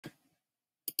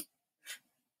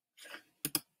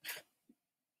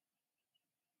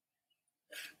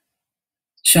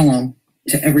Shalom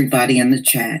to everybody in the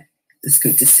chat. It's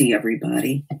good to see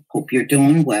everybody. Hope you're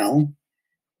doing well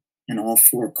in all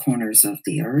four corners of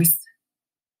the earth.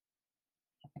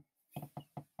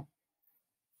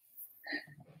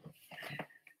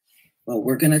 Well,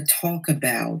 we're going to talk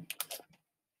about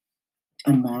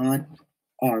Ahmaud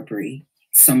Arbery,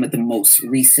 some of the most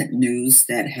recent news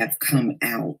that have come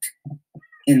out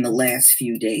in the last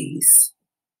few days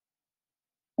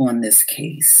on this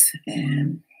case.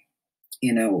 And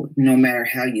you know, no matter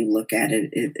how you look at it,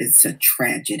 it's a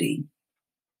tragedy.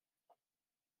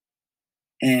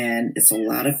 And it's a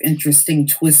lot of interesting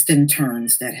twists and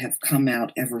turns that have come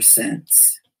out ever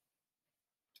since.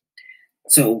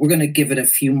 So we're going to give it a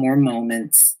few more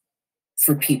moments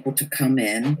for people to come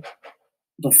in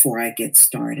before I get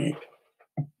started.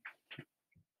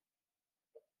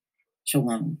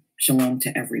 Shalom. Shalom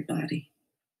to everybody.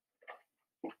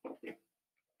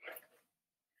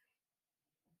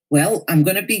 Well, I'm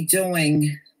going to be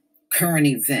doing current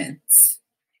events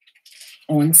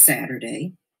on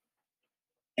Saturday,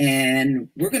 and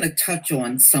we're going to touch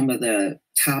on some of the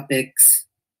topics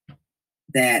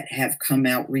that have come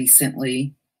out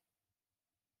recently.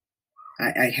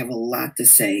 I have a lot to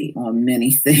say on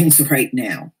many things right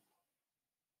now.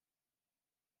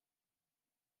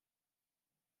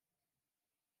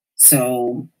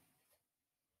 So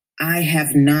I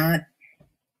have not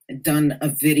done a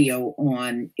video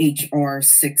on HR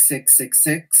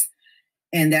 6666,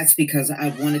 and that's because I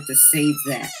wanted to save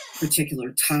that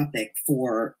particular topic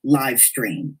for live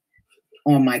stream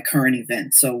on my current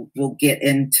event. So we'll get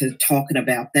into talking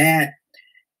about that.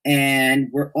 And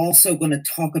we're also going to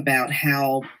talk about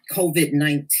how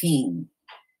COVID-19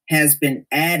 has been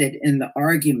added in the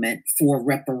argument for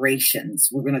reparations.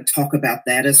 We're going to talk about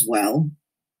that as well.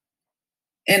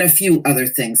 And a few other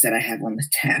things that I have on the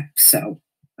tap. So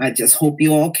I just hope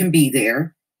you all can be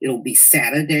there. It'll be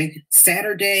Saturday,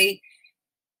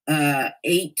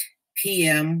 8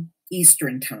 p.m.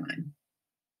 Eastern time.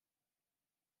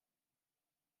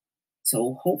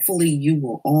 So hopefully you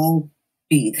will all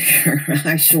be there.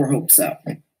 I sure hope so.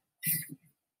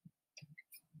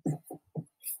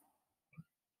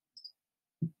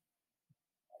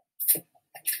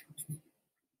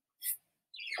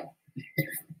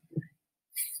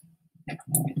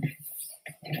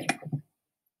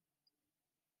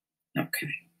 Okay.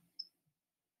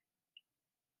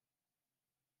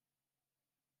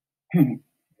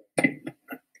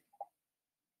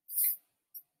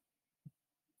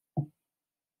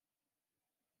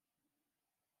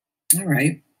 All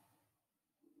right.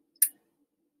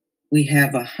 We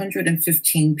have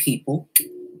 115 people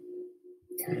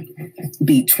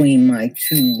between my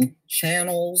two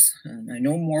channels, and I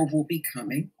know more will be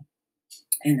coming,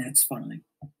 and that's fine.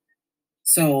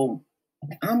 So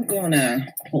I'm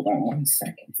gonna hold on one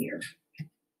second here.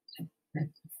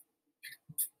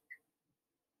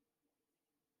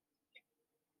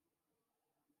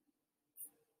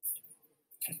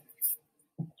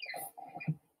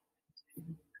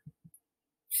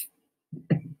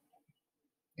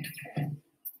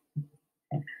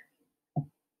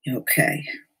 Okay.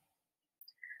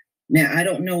 Now, I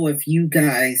don't know if you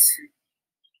guys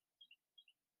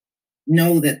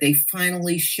know that they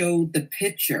finally showed the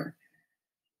picture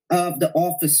of the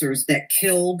officers that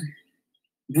killed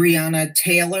Breonna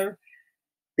Taylor.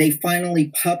 They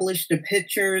finally published the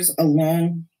pictures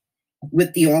along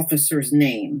with the officer's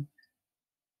name.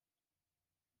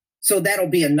 So that'll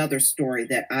be another story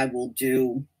that I will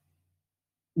do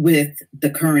with the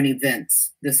current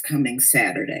events this coming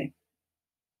Saturday.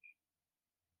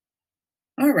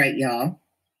 All right, y'all.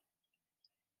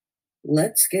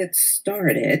 Let's get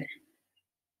started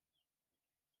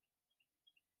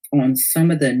on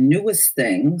some of the newest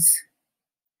things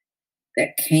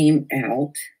that came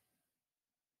out.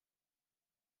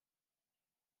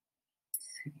 Let's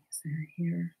see, is that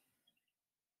here?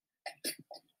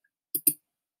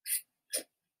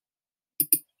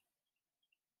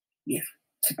 Yeah,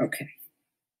 okay.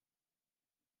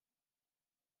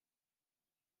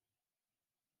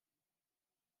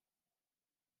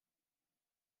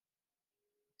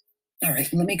 All right,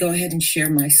 let me go ahead and share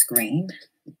my screen.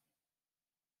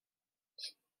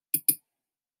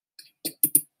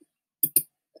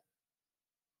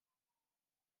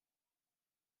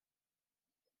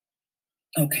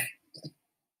 Okay.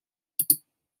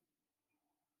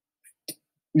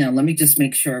 Now, let me just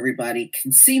make sure everybody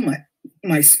can see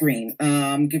my screen.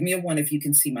 Give me a 1 if you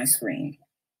can see my screen.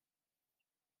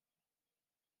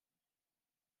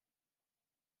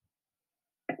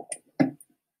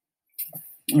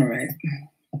 All right.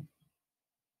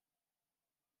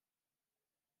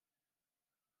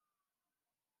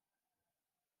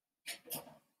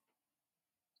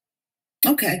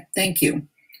 Okay, thank you.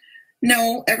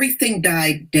 No, everything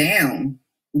died down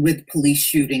with police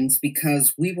shootings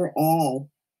because we were all,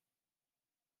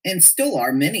 and still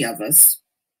are many of us,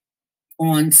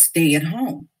 on stay at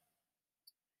home.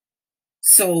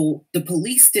 So the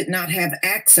police did not have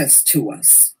access to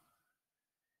us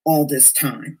all this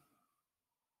time.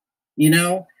 You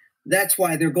know, that's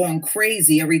why they're going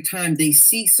crazy every time they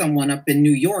see someone up in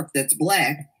New York that's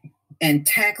Black and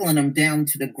tackling them down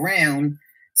to the ground,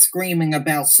 screaming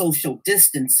about social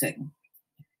distancing.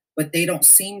 But they don't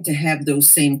seem to have those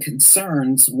same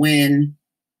concerns when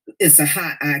it's a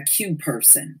high IQ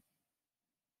person.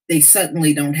 They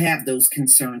suddenly don't have those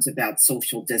concerns about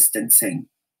social distancing.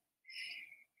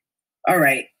 All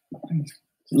right,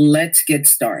 let's get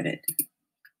started.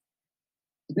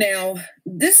 Now,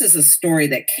 this is a story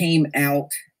that came out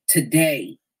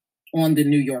today on the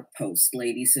New York Post,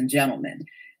 ladies and gentlemen.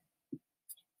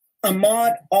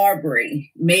 Ahmaud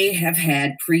Arbery may have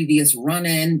had previous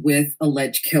run-in with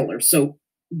alleged killer. So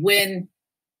when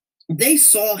they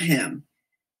saw him,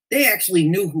 they actually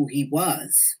knew who he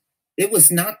was. It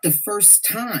was not the first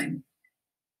time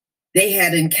they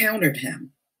had encountered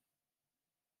him.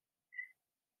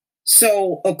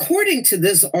 So according to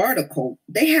this article,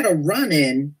 they had a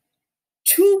run-in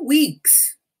 2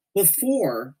 weeks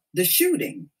before the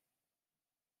shooting.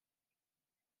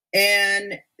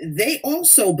 And they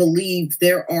also believe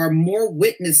there are more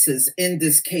witnesses in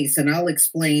this case, and I'll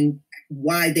explain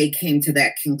why they came to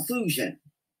that conclusion.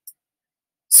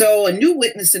 So a new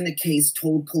witness in the case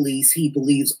told police he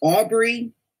believes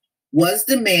Arbery was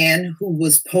the man who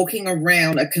was poking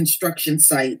around a construction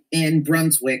site in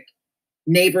Brunswick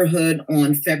neighborhood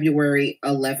on February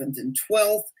 11th and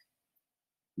 12th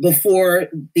before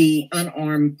the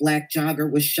unarmed Black jogger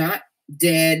was shot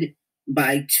dead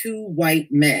by 2 white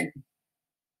men.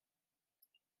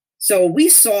 So we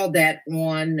saw that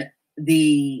on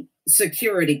the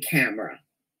security camera.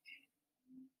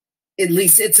 At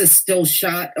least it's a still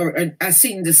shot, or I've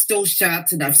seen the still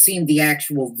shots and I've seen the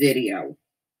actual video.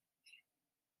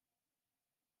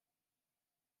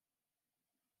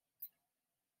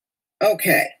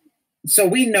 Okay, so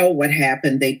we know what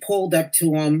happened. They pulled up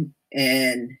to him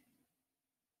and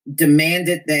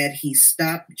demanded that he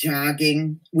stop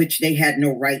jogging, which they had no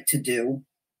right to do.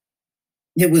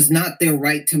 It was not their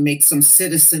right to make some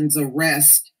citizen's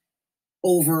arrest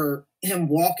over him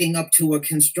walking up to a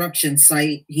construction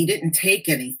site. He didn't take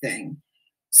anything.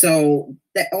 So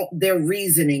their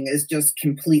reasoning is just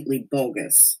completely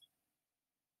bogus.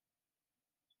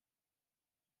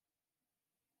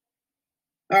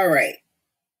 All right.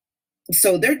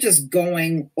 So they're just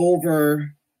going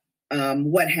over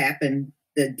what happened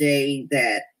the day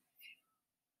that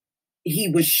he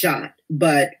was shot.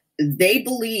 But they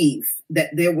believe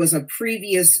that there was a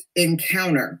previous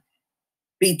encounter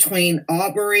between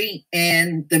Arbery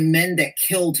and the men that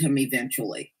killed him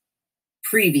eventually,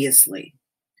 previously.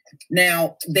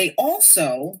 Now, they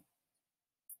also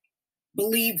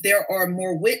believe there are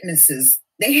more witnesses.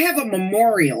 They have a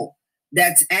memorial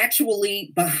that's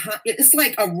actually behind, it's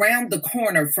like around the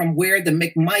corner from where the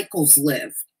McMichaels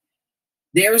live.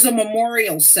 There's a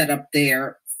memorial set up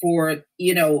there for,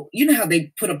 you know how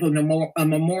they put up a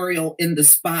memorial in the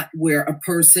spot where a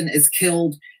person is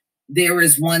killed. There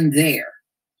is one there.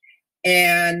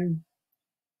 And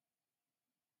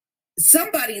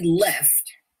somebody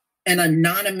left an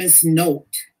anonymous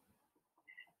note.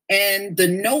 And the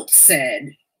note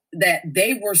said that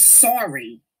they were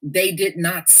sorry they did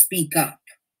not speak up.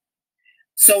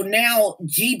 So now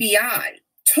GBI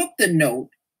took the note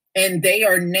and they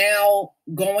are now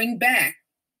going back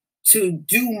to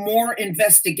do more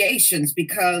investigations,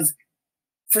 because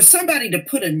for somebody to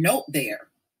put a note there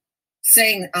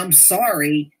saying, I'm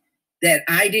sorry that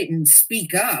I didn't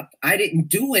speak up, I didn't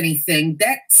do anything,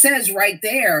 that says right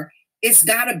there, it's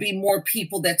got to be more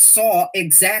people that saw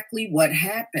exactly what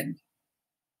happened.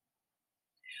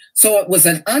 So it was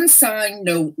an unsigned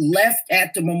note left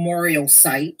at the memorial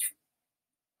site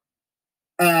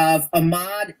of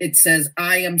Ahmaud. It says,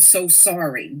 I am so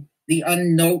sorry. The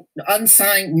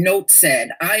unsigned note said,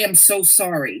 I am so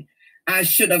sorry. I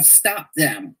should have stopped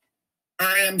them.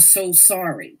 I am so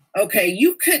sorry. Okay,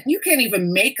 you can't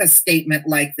even make a statement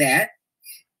like that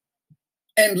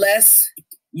unless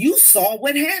you saw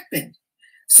what happened.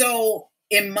 So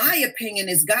in my opinion,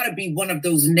 it's got to be one of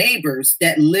those neighbors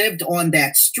that lived on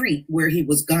that street where he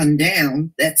was gunned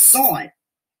down that saw it.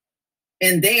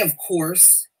 And they, of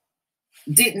course,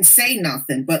 didn't say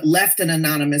nothing, but left an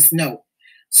anonymous note.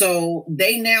 So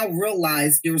they now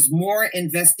realize there's more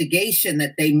investigation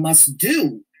that they must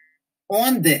do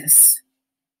on this.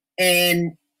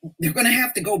 And they're going to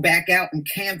have to go back out and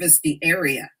canvass the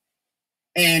area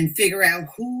and figure out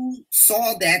who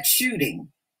saw that shooting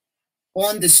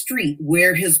on the street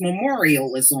where his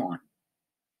memorial is on.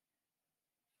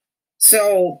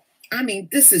 So, I mean,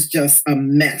 this is just a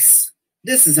mess.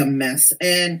 This is a mess.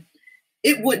 And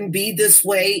it wouldn't be this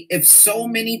way if so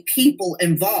many people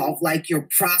involved, like your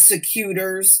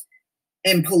prosecutors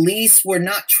and police, were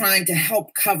not trying to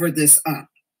help cover this up.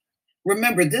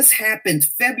 Remember, this happened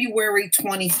February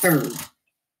 23rd.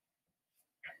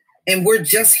 And we're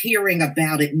just hearing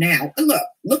about it now.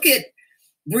 Look at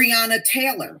Breonna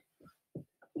Taylor.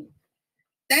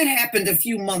 That happened a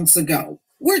few months ago.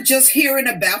 We're just hearing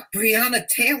about Breonna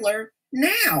Taylor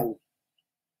now.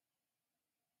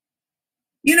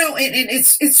 You know, and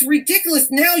it's ridiculous.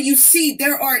 Now you see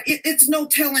it's no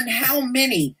telling how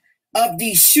many of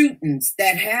these shootings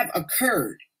that have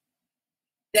occurred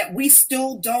that we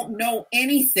still don't know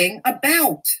anything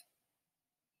about.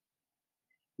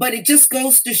 But it just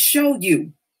goes to show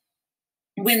you,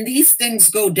 when these things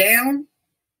go down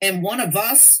and one of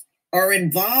us are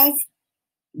involved,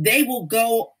 they will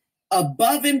go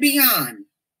above and beyond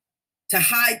to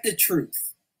hide the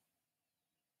truth.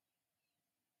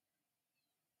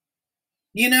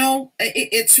 You know,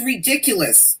 it's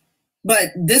ridiculous,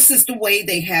 but this is the way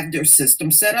they have their system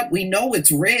set up. We know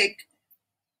it's rigged,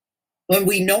 and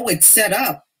we know it's set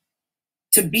up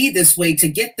to be this way, to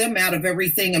get them out of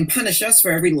everything and punish us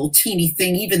for every little teeny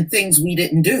thing, even things we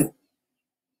didn't do.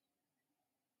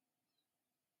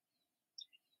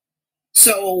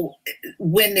 So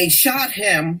when they shot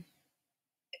him,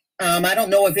 I don't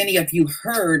know if any of you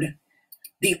heard,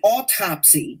 the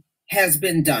autopsy has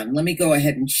been done. Let me go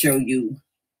ahead and share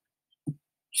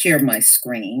my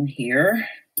screen here.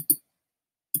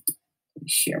 Let me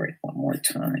share it one more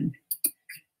time.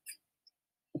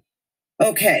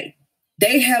 Okay,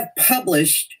 they have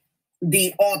published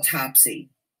the autopsy.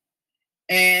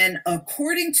 And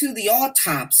according to the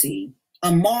autopsy,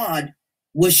 Ahmaud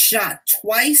was shot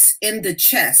twice in the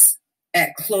chest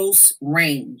at close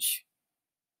range.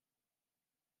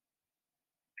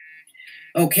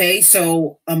 Okay,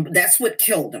 so that's what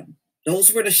killed him.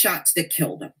 Those were the shots that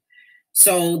killed him.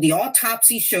 So the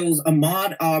autopsy shows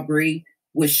Ahmaud Arbery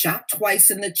was shot twice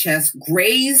in the chest,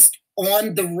 grazed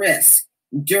on the wrist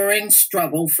during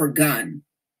struggle for gun.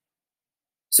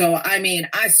 So, I mean,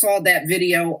 I saw that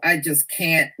video. I just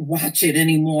can't watch it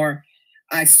anymore.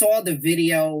 I saw the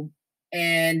video,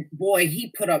 and boy,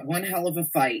 he put up one hell of a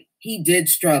fight. He did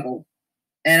struggle,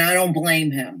 and I don't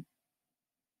blame him.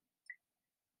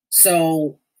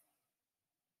 So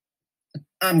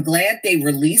I'm glad they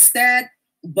released that,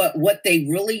 but what they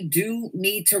really do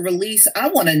need to release, I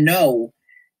want to know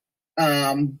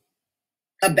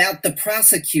about the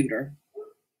prosecutor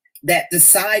that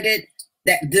decided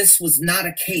that this was not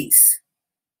a case.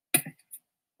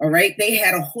 All right, they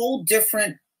had a whole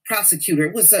different prosecutor.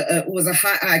 It was a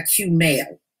high IQ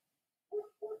male,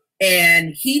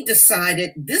 and he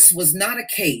decided this was not a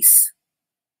case,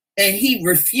 and he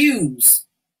refused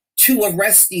to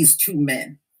arrest these two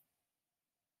men.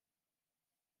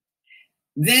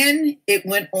 Then it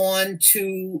went on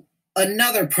to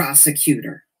another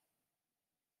prosecutor.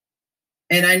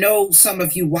 And I know some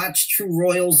of you watched True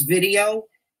Royal's video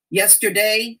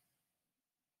yesterday.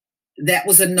 That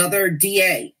was another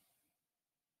DA.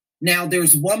 Now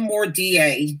there's one more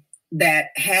DA that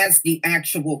has the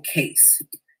actual case.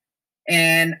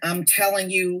 And I'm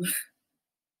telling you,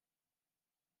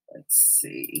 let's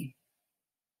see.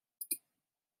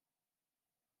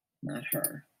 Not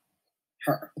her.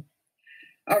 Her.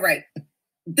 All right.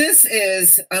 This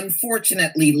is,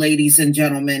 unfortunately, ladies and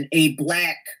gentlemen, a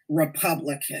Black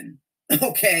Republican.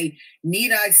 Okay.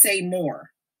 Need I say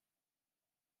more?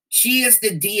 She is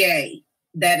the DA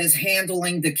that is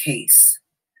handling the case.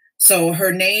 So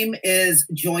her name is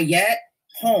Joyette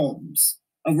Holmes,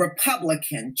 a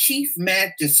Republican chief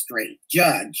magistrate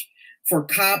judge for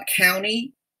Cobb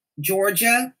County,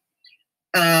 Georgia.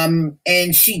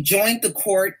 And she joined the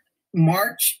court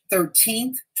March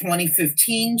 13th,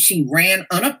 2015. She ran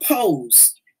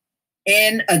unopposed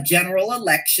in a general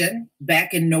election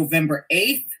back in November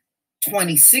 8th,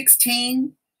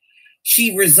 2016.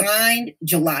 She resigned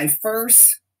July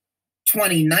 1st,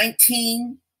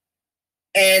 2019.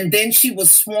 And then she was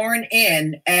sworn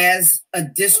in as a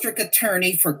district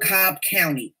attorney for Cobb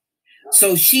County.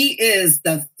 So she is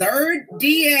the third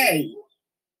DA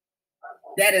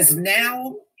that is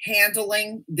now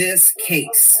handling this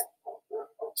case.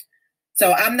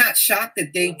 So I'm not shocked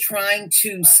that they're trying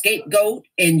to scapegoat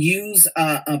and use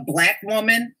a Black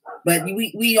woman, but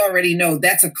we already know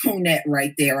that's a coonette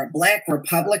right there, a Black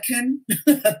Republican.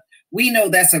 We know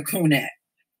that's a coonette.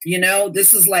 You know,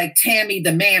 this is like Tammy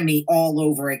the Mammy all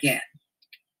over again.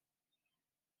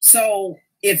 So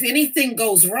if anything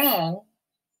goes wrong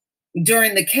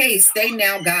during the case, they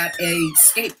now got a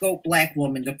scapegoat black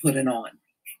woman to put it on.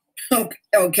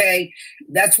 Okay,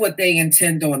 that's what they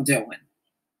intend on doing.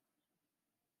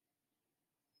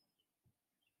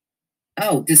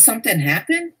 Oh, did something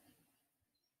happen?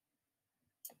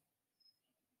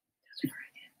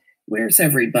 Where's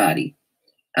everybody?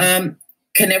 Can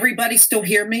everybody still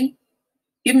hear me?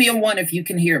 Give me a 1 if you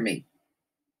can hear me.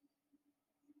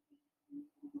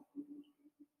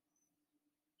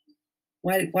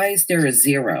 Why is there a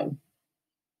 0?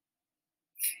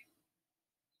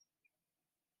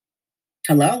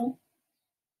 Hello?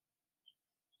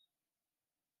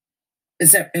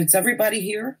 Is everybody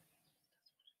here?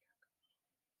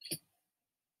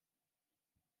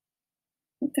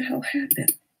 What the hell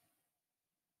happened?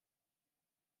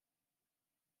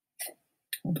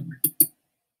 Hold on.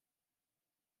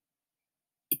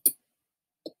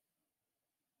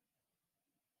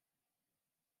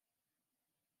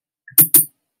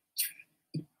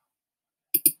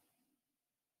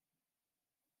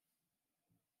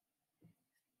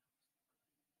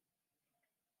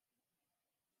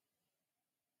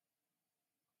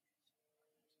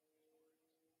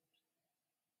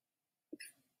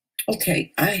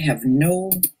 Okay, I have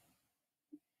no.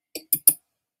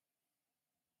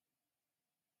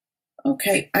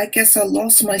 Okay, I guess I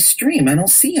lost my stream. I don't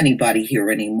see anybody here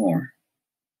anymore.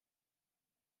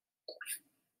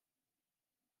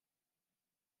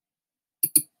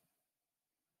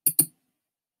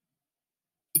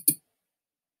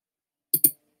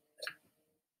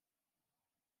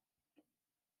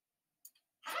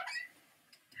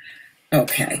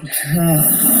 Okay.